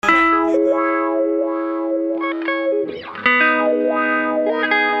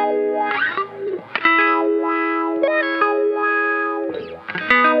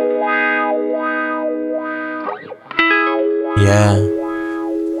Yeah.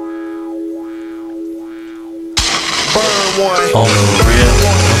 On the real,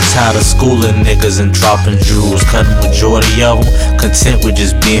 I'm tired of schooling niggas and dropping jewels. Cause the majority of them content with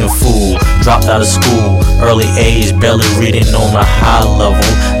just being fooled. Dropped out of school, early age, barely reading on a high level.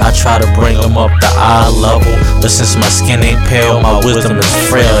 I try to bring them up to eye level, but since my skin ain't pale, my wisdom is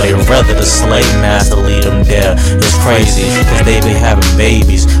frail. They rather the slave master lead them there. It's crazy, cause they be having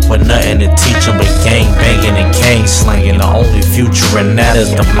babies with nothing to teach them but gang banging and cane slanging. The only future in that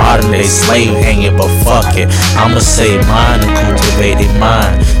is the modern day slave hanging. But fuck it, I'ma save mine and cultivate their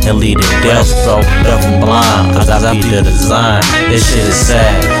mind and lead to death, bro, deaf and blind, cause I be the design. This shit is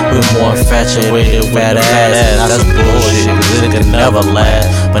sad, we're more infatuated with that ass. That's bullshit, cause it can never last,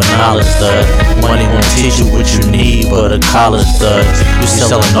 but knowledge does. Money won't teach you what you need, but a college does. You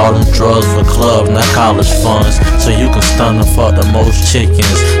selling all them drugs for clubs, not college funds, so you can stun and fuck the most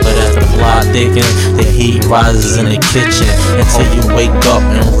chickens. But as the plot thickens, the heat rises in the kitchen until you wake up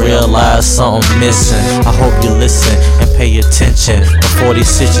and realize something missing. I hope you listen and pay attention before these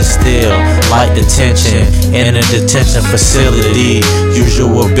situations still like detention in a detention facility. Use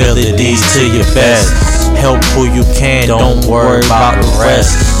your abilities to your best. Help who you can, don't worry about the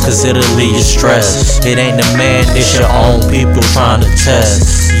rest, cause it'll leave you stressed. It ain't the man, it's your own people trying to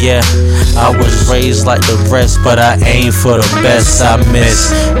test. Yeah, I was raised like the rest, but I aim for the best. I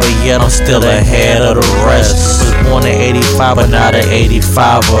miss, but yet I'm still ahead of the rest. Was born in 85, but not an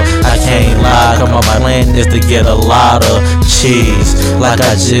 85er. I can't lie, cause my plan is to get a lot of cheese, like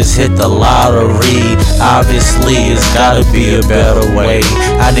I just hit the lottery. Obviously, it's gotta be a better way.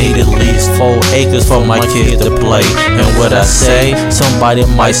 I need at least 4 acres for my kids to play. And what I say, somebody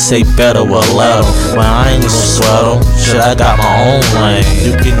might say better, well let 'em. But I ain't gon' sweat 'em. Shit, I got my own lane.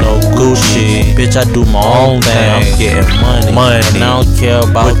 Yukinogucci, bitch, I do my own thing. I'm getting money. And I don't care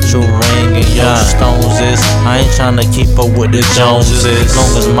about your ring and your stones is. I ain't tryna keep up with the Joneses. As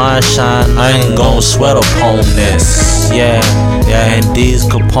long as mine shine, I ain't gon' sweat upon this. Yeah, and these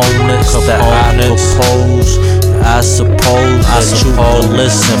components that I propose, I suppose that you can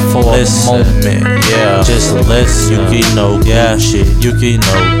listen for a moment. Yeah, just listen. Yukinogucci,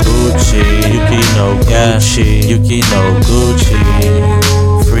 Yukinogucci, Yukinogucci, Yukinogucci.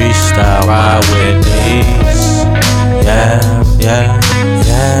 Freestyle, ride with these. Yeah.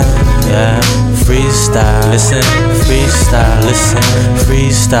 Freestyle, listen, freestyle, listen,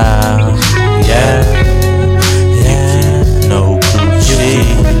 freestyle. Yeah. No Gucci,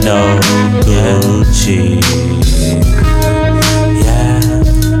 no Gucci.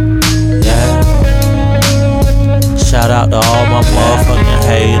 Yeah. Shout out to all my motherfucking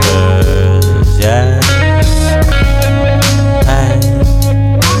haters.